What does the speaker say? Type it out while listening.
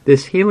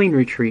This healing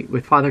retreat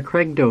with Father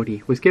Craig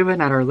Doty was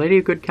given at Our Lady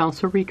of Good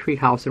Counsel Retreat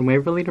House in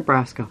Waverly,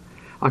 Nebraska,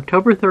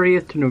 October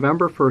 30th to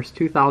November 1st,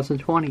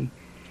 2020.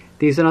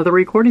 These and other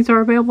recordings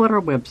are available at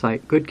our website,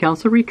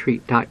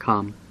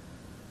 goodcounselretreat.com.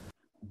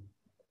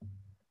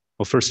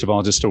 Well, first of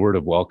all, just a word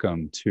of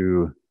welcome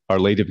to Our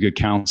Lady of Good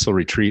Counsel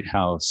Retreat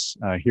House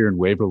here in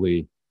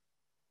Waverly.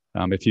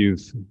 If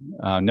you've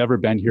never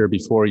been here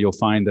before, you'll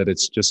find that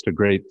it's just a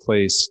great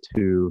place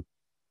to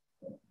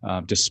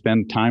just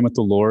spend time with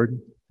the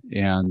Lord.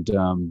 And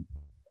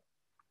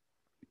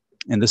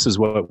this is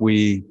what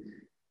we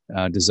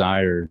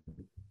desire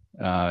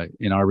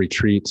in our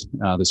retreat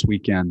this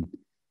weekend.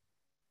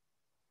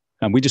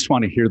 And we just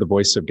want to hear the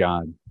voice of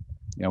God.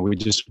 You know, we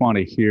just want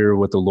to hear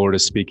what the Lord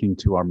is speaking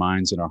to our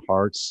minds and our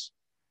hearts,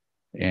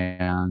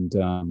 and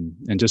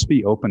just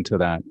be open to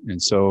that.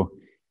 And so,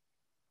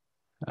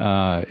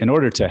 in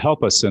order to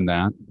help us in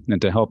that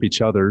and to help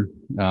each other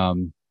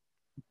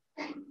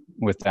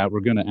with that,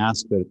 we're going to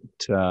ask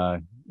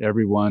that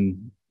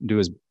everyone do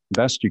as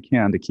best you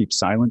can to keep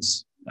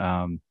silence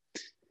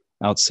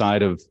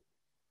outside of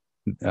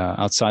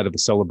the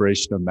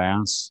celebration of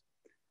Mass,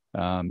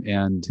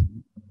 and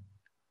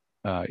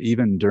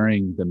even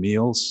during the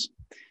meals.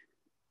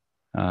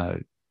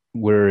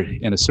 We're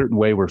in a certain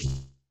way we're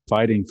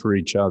fighting for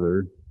each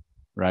other,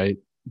 right?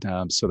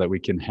 So that we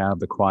can have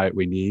the quiet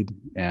we need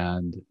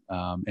and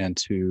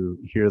to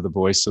hear the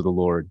voice of the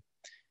Lord.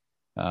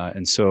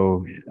 And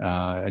so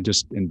I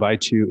just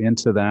invite you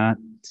into that.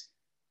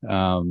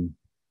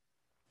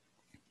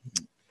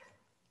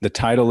 The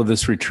title of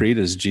this retreat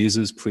is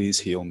Jesus, Please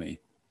Heal Me.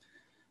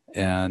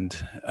 And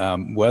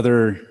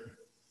whether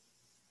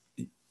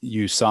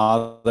you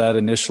saw that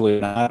initially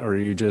or not, or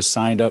you just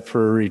signed up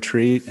for a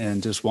retreat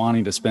and just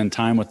wanting to spend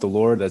time with the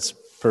Lord, that's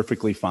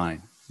perfectly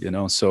fine. You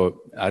know,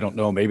 so I don't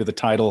know, maybe the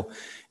title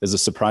is a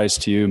surprise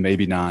to you,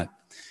 maybe not.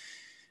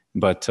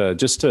 But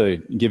just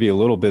to give you a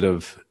little bit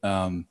of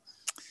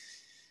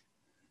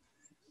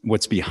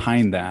what's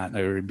behind that,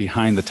 or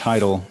behind the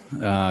title,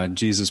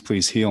 Jesus,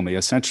 Please Heal Me.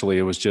 Essentially,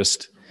 it was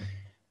just,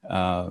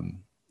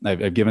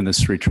 I've given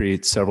this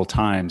retreat several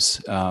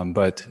times,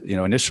 but you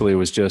know, initially it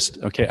was just,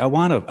 okay, I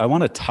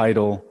want a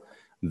title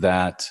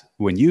that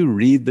when you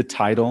read the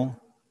title,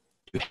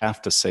 you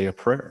have to say a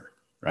prayer,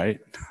 right?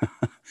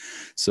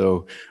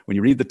 So when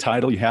you read the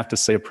title, you have to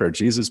say a prayer,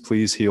 Jesus,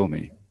 please heal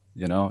me,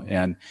 you know?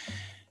 And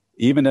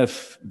even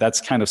if that's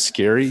kind of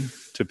scary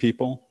to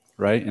people,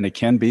 right? And it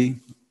can be,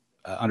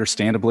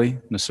 understandably,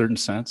 in a certain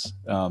sense,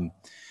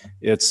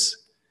 it's,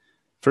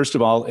 first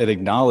of all, it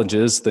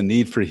acknowledges the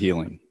need for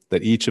healing,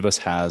 that each of us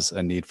has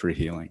a need for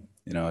healing,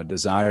 you know, a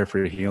desire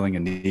for healing, a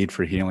need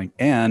for healing.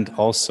 And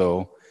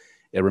also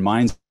it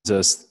reminds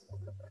us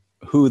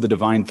who the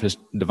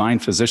divine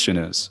physician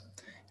is,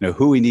 you know,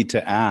 who we need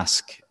to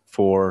ask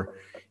for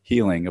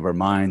healing of our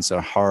minds,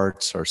 our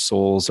hearts, our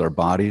souls, our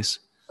bodies.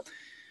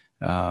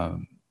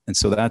 And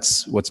so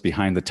that's what's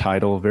behind the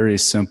title. Very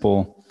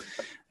simple.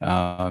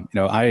 You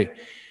know, I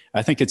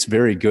think it's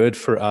very good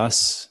for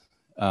us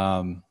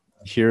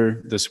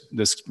here, this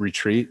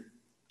retreat,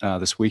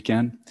 this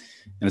weekend.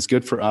 And it's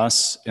good for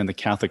us in the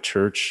Catholic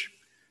Church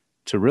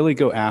to really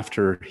go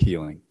after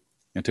healing,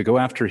 and to go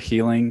after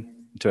healing,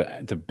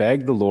 to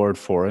beg the Lord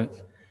for it,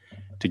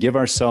 to give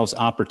ourselves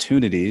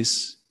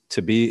opportunities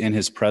to be in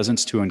his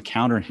presence, to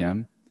encounter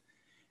him,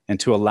 and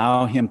to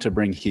allow him to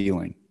bring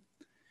healing.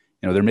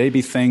 You know, there may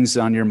be things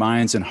on your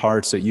minds and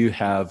hearts that you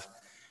have,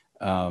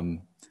 that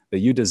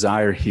you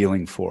desire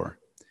healing for,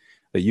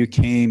 that you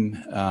came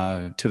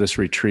to this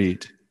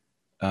retreat,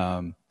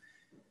 you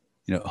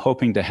know,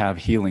 hoping to have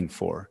healing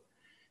for.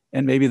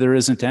 And maybe there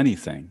isn't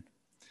anything.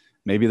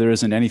 Maybe there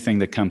isn't anything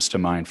that comes to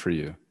mind for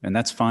you. And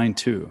that's fine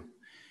too.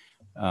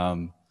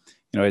 You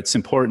know, it's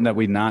important that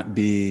we not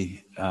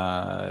be,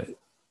 I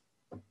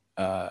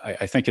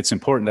think it's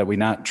important that we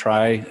not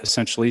try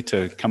essentially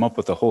to come up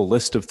with a whole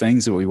list of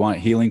things that we want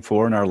healing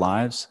for in our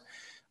lives,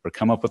 or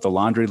come up with a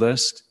laundry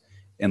list,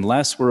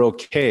 unless we're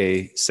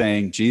okay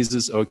saying,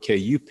 Jesus, okay,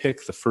 you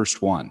pick the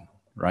first one,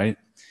 right?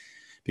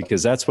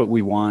 Because that's what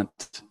we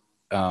want.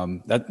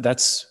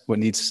 That's what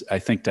needs, I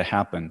think, to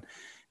happen,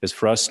 is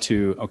for us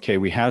to, okay,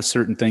 we have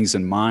certain things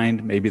in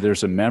mind. Maybe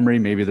there's a memory,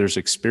 maybe there's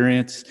an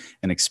experience,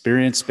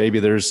 maybe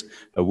there's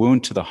a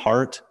wound to the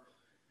heart,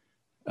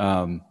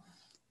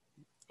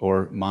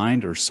 or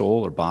mind or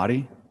soul or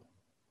body.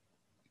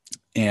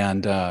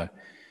 And,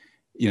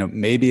 you know,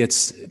 maybe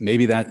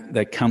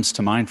that comes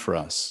to mind for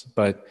us,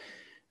 but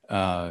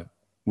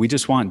we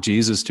just want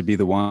Jesus to be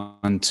the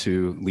one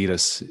to lead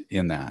us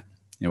in that,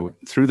 you know,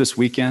 through this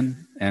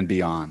weekend and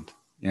beyond,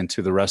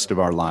 into the rest of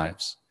our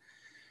lives.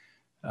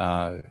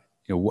 You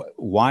know,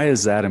 why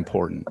is that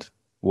important?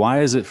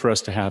 Why is it for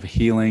us to have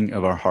healing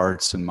of our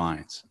hearts and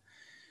minds,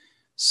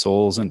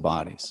 souls and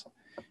bodies?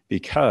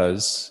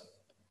 Because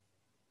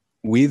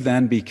we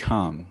then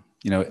become,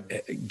 you know,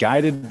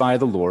 guided by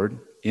the Lord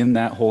in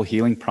that whole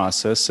healing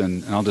process.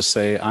 And I'll just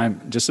say,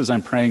 just as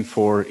I'm praying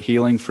for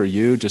healing for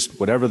you, just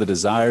whatever the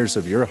desires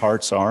of your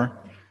hearts are,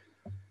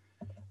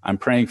 I'm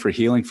praying for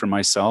healing for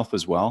myself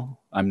as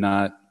well. I'm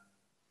not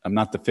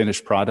the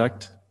finished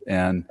product,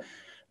 and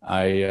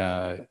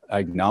I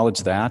acknowledge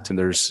that. And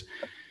there's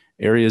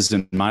areas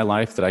in my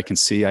life that I can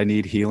see I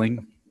need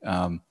healing.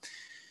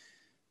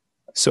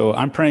 So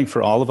I'm praying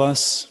for all of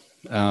us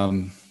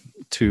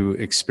to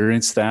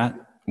experience that,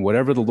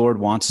 whatever the Lord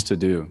wants to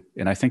do.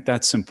 And I think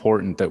that's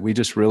important, that we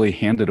just really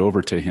hand it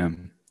over to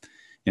him,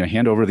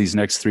 hand over these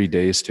next 3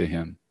 days to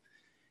him,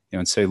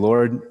 and say,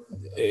 Lord,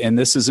 and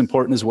this is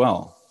important as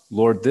well.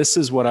 Lord, this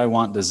is what I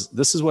want.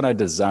 This is what I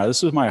desire. This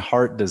is what my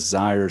heart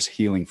desires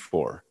healing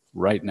for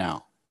right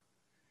now.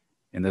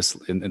 In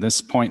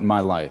this point in my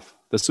life,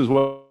 this is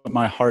what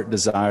my heart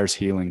desires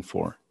healing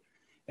for.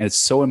 And it's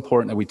so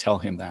important that we tell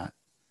him that.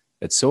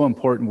 It's so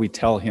important we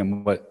tell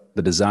him what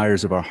the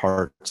desires of our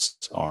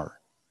hearts are,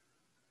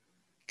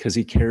 because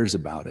he cares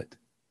about it.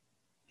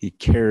 He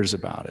cares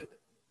about it.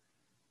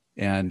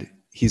 And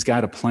he's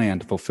got a plan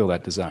to fulfill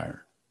that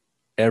desire.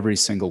 Every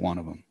single one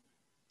of them.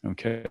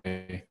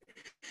 Okay?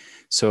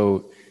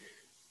 So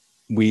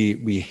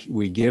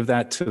we give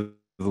that to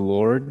the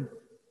Lord,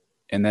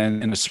 and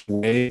then in a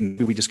way,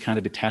 we just kind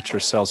of detach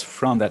ourselves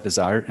from that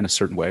desire in a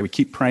certain way. We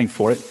keep praying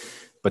for it,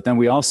 but then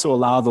we also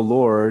allow the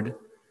Lord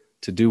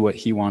to do what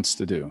he wants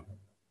to do.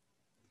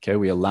 Okay,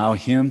 we allow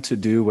him to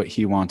do what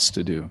he wants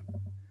to do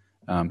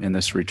in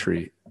this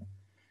retreat.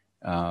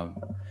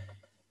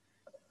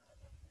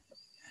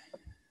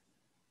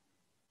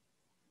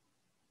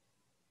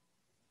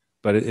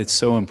 But it's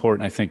so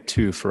important, I think,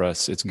 too, for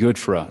us. It's good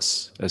for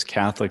us as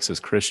Catholics, as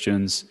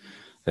Christians,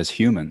 as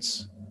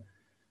humans,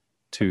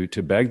 to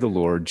beg the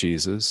Lord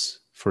Jesus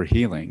for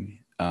healing,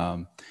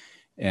 and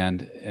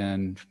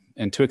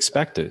to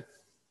expect it.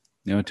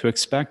 To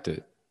expect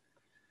it.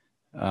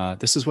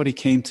 This is what he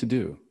came to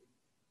do,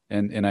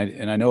 and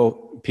I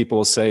know people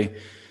will say,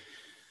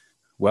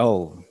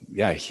 well,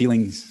 yeah,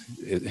 healing.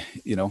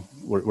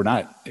 We're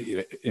not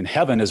in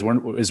heaven is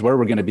where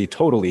we're going to be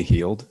totally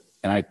healed.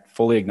 And I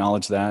fully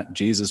acknowledge that.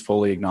 Jesus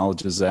fully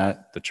acknowledges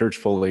that. The church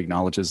fully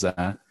acknowledges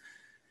that.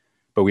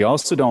 But we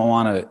also don't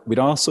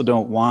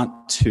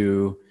want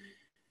to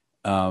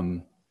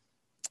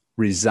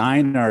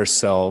resign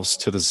ourselves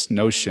to this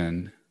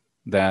notion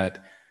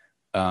that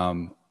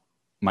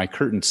my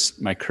current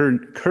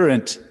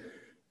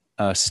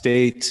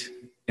state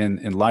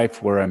in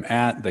life where I'm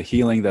at, the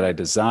healing that I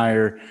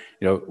desire,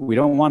 we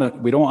don't want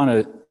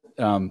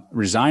to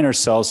resign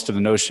ourselves to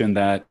the notion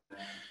that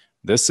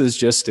this is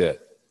just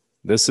it.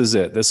 This is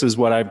it. This is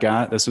what I've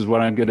got. This is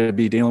what I'm going to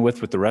be dealing with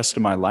the rest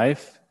of my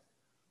life.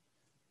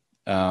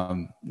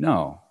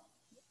 No,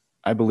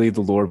 I believe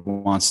the Lord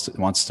wants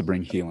to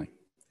bring healing,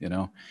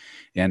 and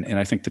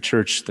I think the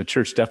church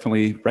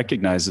definitely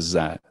recognizes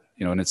that,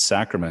 in its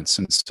sacraments.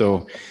 And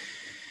so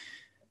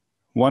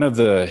one of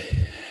the,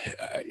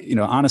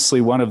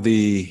 honestly, one of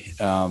the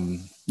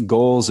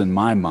goals in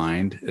my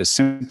mind is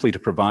simply to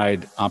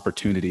provide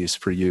opportunities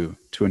for you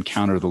to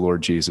encounter the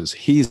Lord Jesus.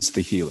 He's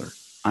the healer.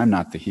 I'm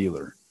not the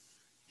healer.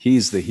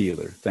 He's the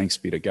healer. Thanks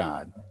be to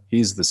God.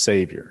 He's the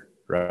Savior,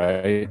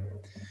 right?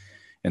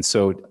 And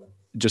so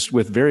just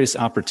with various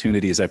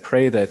opportunities, I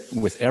pray that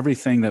with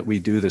everything that we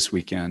do this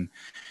weekend,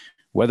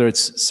 whether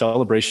it's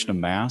celebration of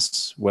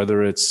Mass,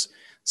 whether it's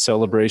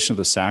celebration of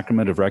the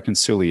Sacrament of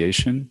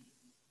Reconciliation,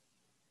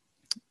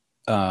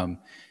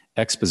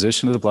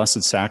 exposition of the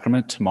Blessed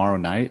Sacrament tomorrow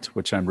night,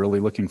 which I'm really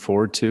looking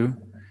forward to.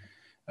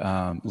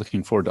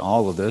 Looking forward to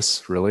all of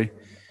this, really.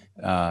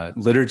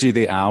 Liturgy of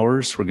the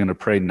Hours, we're going to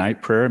pray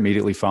night prayer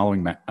immediately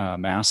following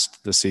Mass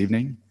this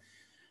evening.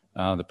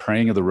 The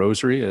praying of the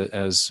Rosary,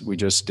 as we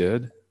just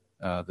did.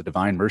 The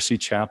Divine Mercy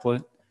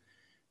Chaplet.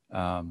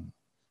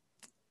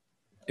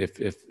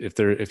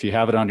 If you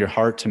have it on your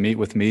heart to meet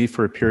with me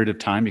for a period of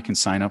time, you can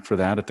sign up for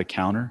that at the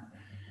counter.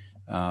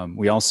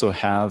 We also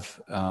have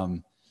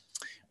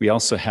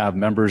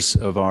members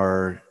of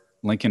our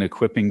Lincoln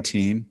Equipping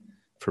Team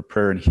for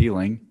Prayer and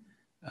Healing,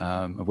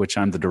 of which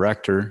I'm the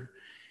director.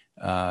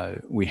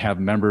 We have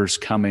members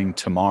coming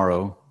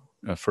tomorrow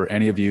for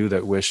any of you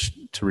that wish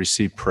to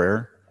receive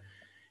prayer,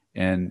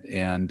 and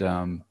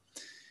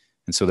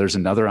so there's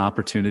another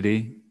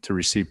opportunity to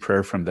receive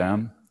prayer from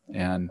them.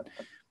 And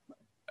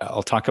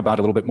I'll talk about it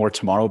a little bit more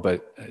tomorrow,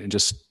 but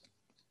just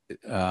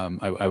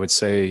I would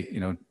say,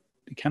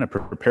 kind of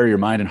prepare your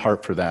mind and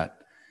heart for that,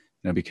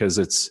 because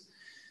it's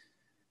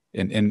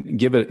and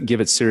give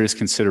it serious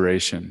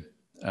consideration.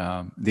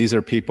 These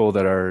are people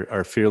that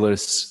are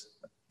fearless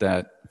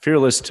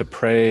to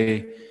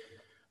pray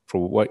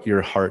for what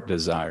your heart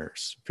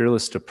desires,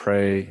 fearless to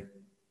pray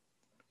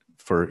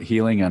for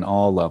healing on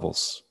all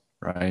levels,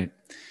 right?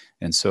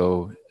 And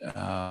so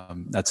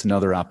that's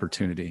another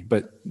opportunity.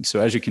 But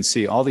so as you can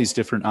see, all these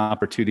different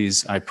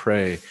opportunities I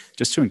pray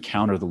just to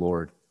encounter the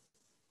Lord,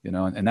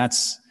 and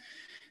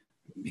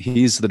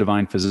He's the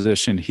divine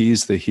physician,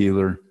 He's the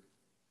healer.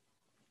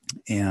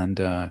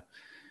 And,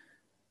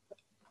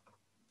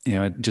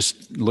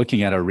 just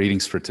looking at our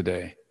readings for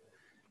today,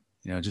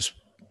 just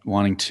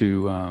want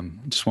to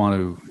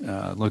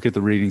look at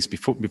the readings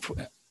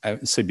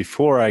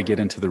before I get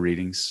into the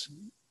readings.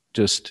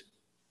 Just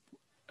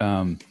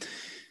I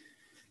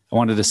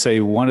wanted to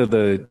say one of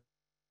the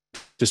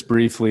just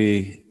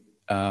briefly,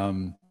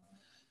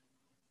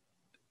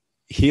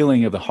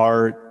 healing of the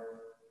heart,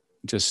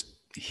 just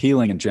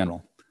healing in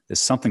general, is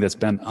something that's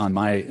been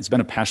it's been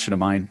a passion of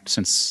mine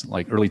since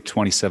like early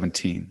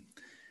 2017.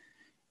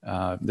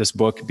 This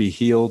book, Be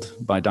Healed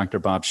by Dr.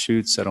 Bob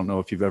Schuchts, I don't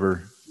know if you've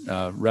ever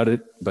read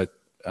it, but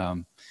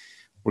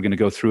we're going to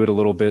go through it a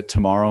little bit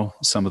tomorrow,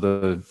 some of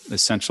the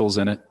essentials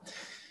in it.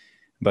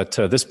 But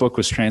this book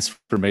was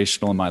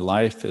transformational in my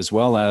life, as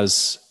well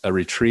as a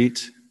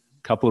retreat,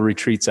 a couple of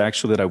retreats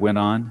actually that I went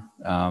on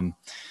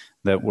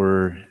that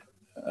were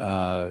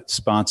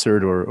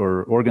sponsored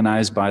or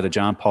organized by the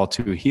John Paul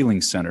II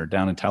Healing Center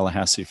down in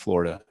Tallahassee,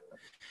 Florida,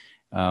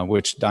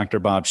 which Dr.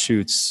 Bob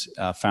Schuchts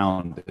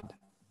founded.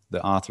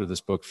 The author of this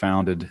book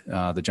founded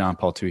the John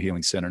Paul II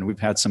Healing Center. And we've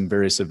had some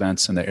various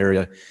events in the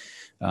area.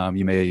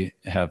 You may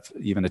have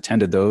even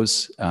attended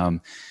those.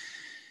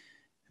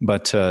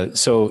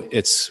 So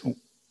it's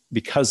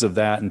because of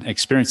that and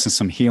experiencing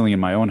some healing in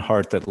my own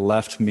heart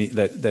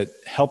that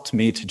helped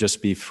me to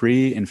just be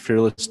free and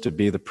fearless to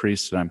be the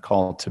priest that I'm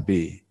called to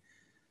be.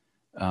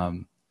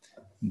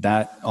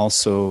 That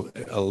also,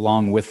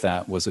 along with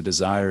that, was a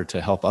desire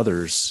to help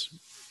others,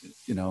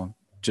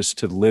 just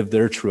to live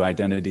their true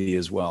identity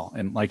as well.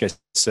 And like I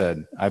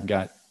said, I've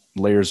got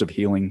layers of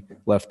healing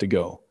left to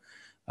go.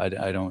 I'm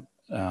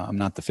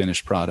not the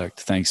finished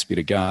product, thanks be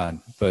to God.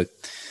 But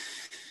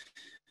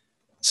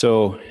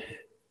so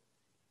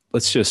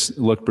let's just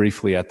look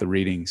briefly at the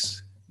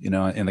readings,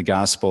 in the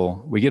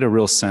gospel. We get a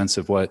real sense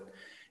of what,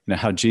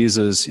 how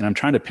Jesus, I'm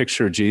trying to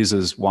picture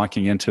Jesus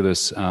walking into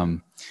this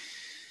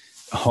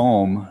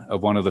home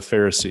of one of the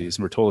Pharisees.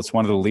 And we're told it's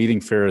one of the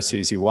leading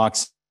Pharisees. He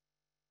walks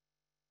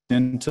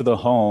into the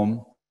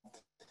home,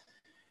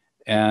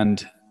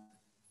 and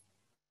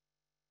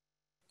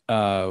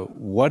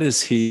what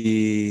is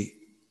he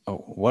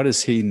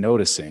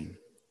noticing?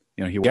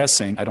 He's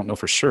guessing, I don't know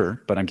for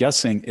sure, but I'm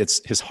guessing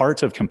it's his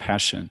heart of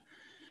compassion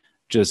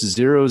just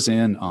zeroes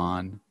in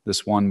on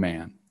this one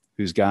man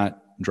who's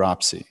got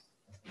dropsy,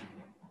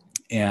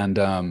 and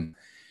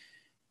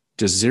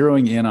just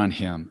zeroing in on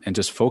him and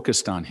just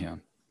focused on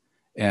him.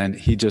 And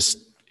he just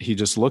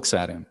looks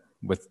at him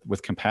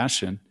with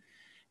compassion,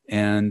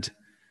 and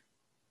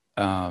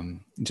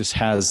just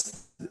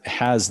has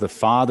the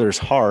Father's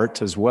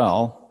heart as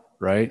well,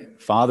 right?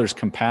 Father's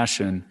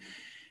compassion.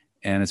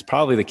 And it's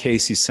probably the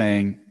case he's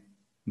saying,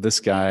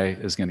 this guy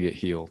is going to get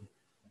healed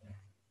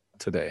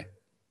today.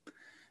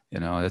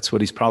 That's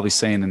what he's probably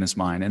saying in his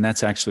mind. And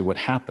that's actually what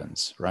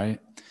happens, right?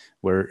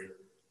 Where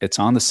it's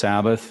on the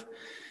Sabbath,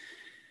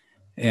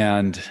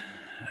 and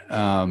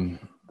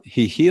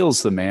he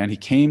heals the man. He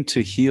came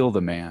to heal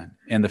the man.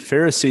 And the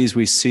Pharisees,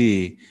 we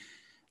see,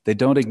 they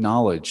don't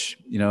acknowledge,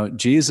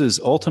 Jesus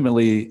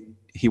ultimately,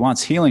 he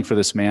wants healing for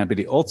this man, but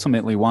he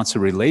ultimately wants a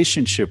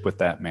relationship with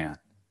that man.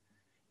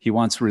 He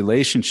wants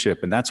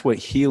relationship, and that's what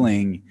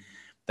healing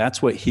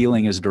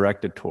is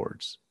directed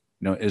towards,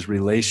 is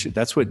relation.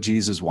 That's what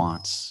Jesus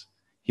wants.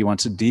 He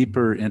wants a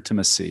deeper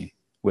intimacy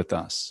with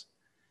us.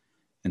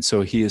 And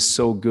so he is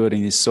so good,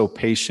 and he's so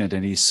patient,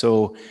 and he's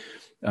so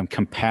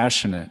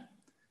compassionate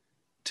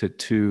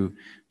to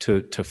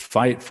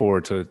fight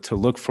for, to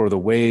look for the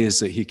ways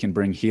that he can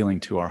bring healing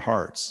to our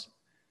hearts,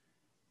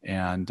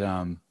 and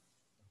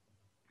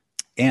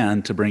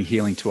to bring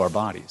healing to our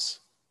bodies,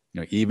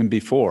 even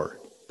before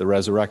the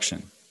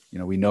resurrection.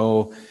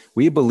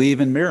 We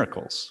believe in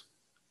miracles.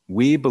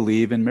 We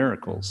believe in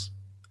miracles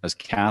as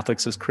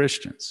Catholics, as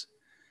Christians.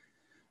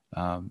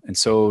 And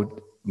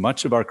so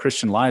much of our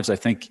Christian lives, I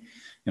think,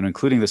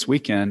 including this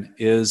weekend,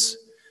 is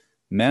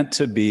meant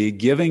to be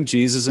giving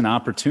Jesus an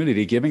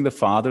opportunity, giving the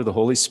Father, the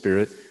Holy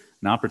Spirit,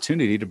 an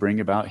opportunity to bring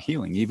about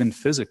healing, even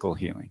physical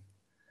healing.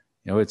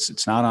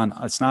 It's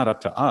not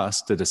up to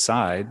us to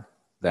decide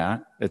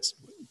that. It's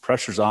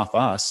pressure's off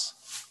us,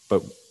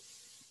 but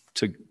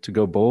to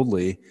go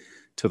boldly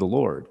to the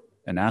Lord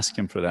and ask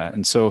him for that.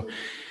 And so,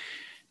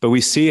 but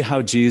we see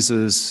how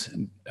Jesus,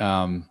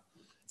 how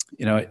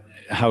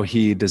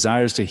he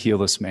desires to heal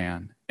this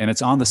man, and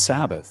it's on the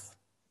Sabbath.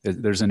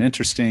 There's an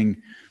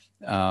interesting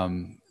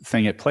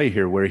thing at play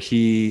here where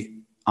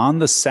on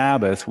the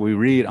Sabbath, we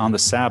read on the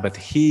Sabbath,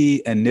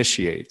 he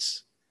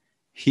initiates.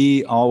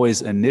 He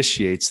always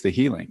initiates the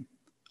healing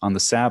on the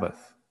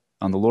Sabbath,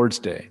 on the Lord's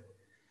Day.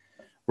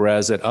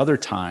 Whereas at other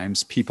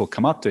times, people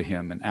come up to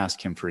him and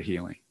ask him for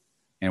healing.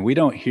 And we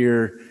don't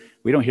hear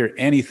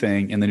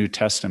anything in the New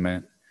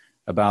Testament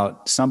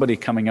about somebody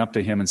coming up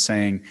to him and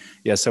saying,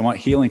 yes, I want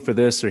healing for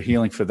this or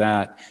healing for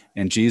that,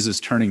 and Jesus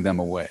turning them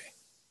away.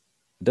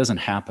 It doesn't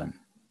happen.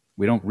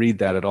 We don't read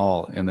that at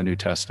all in the New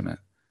Testament.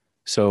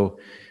 So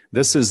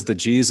this is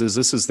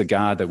the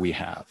God that we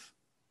have,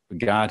 a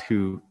God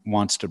who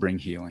wants to bring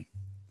healing,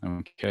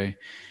 okay?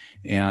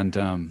 And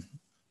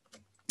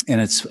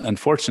it's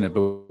unfortunate,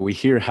 but we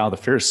hear how the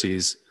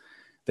Pharisees,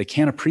 they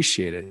can't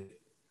appreciate it.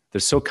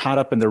 They're so caught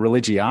up in their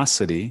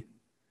religiosity,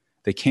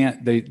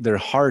 their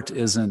heart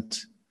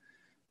isn't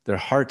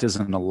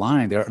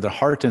aligned. Their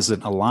heart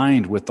isn't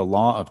aligned with the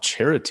law of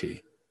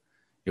charity,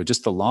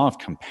 just the law of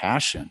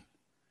compassion.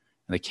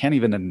 And they can't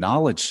even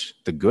acknowledge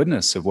the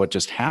goodness of what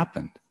just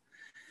happened.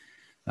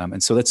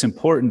 And so that's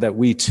important that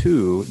we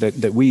too,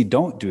 that we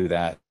don't do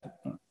that,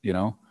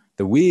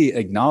 that we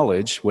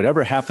acknowledge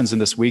whatever happens in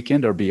this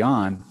weekend or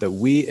beyond, that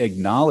we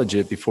acknowledge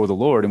it before the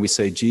Lord and we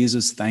say,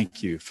 Jesus,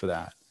 thank you for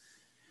that.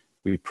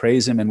 We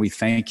praise him and we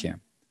thank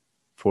him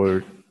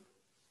for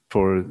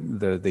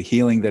the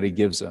healing that he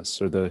gives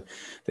us, or the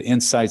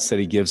insights that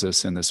he gives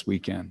us in this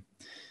weekend.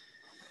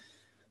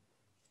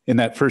 In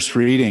that first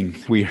reading,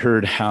 we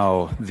heard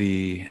how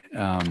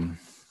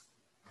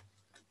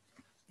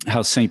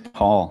St.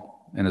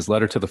 Paul, in his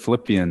letter to the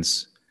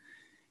Philippians,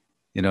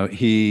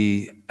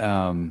 he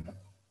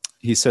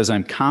says,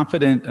 I'm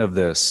confident of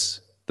this,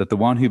 that the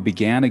one who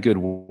began a good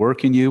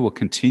work in you will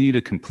continue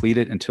to complete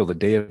it until the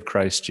day of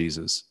Christ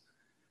Jesus.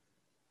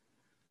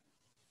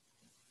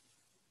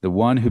 The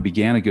one who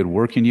began a good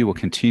work in you will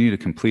continue to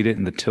complete it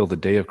until the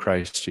day of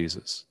Christ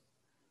Jesus.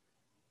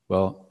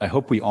 Well, I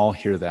hope we all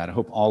hear that. I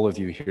hope all of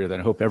you hear that.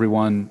 I hope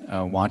everyone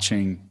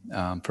watching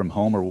from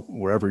home or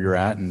wherever you're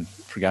at, and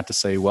forgot to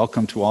say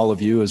welcome to all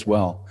of you as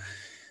well.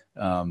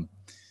 I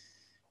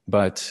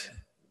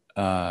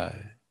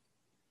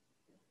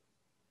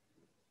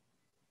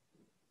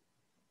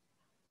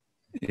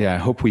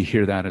hope we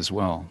hear that as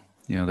well.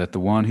 That the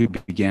one who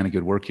began a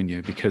good work in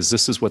you, because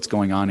this is what's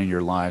going on in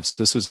your lives.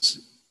 This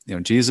is,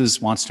 Jesus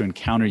wants to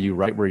encounter you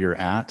right where you're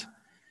at,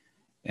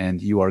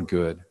 and you are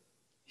good.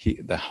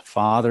 The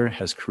Father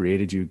has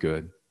created you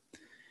good,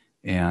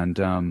 and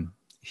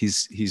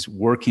he's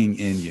working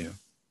in you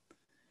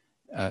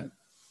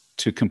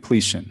to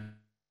completion.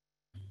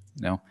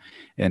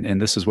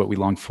 And this is what we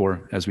long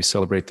for as we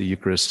celebrate the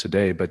Eucharist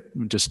today. But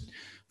just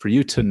for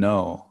you to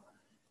know,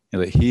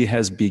 that he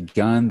has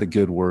begun the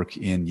good work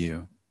in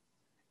you,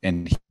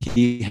 and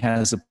he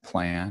has a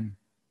plan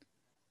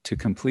to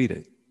complete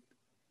it.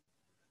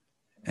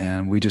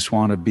 And we just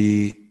want to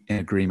be in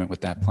agreement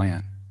with that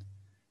plan.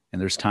 And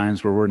there's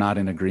times where we're not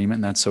in agreement,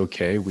 and that's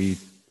okay. We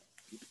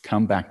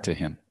come back to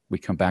him. We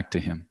come back to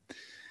him.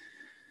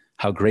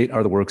 How great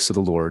are the works of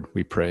the Lord,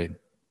 we prayed.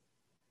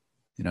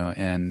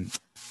 And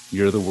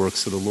you're the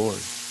works of the Lord.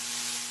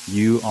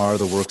 You are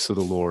the works of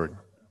the Lord.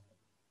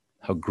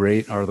 How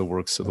great are the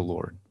works of the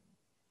Lord.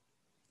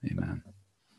 Amen.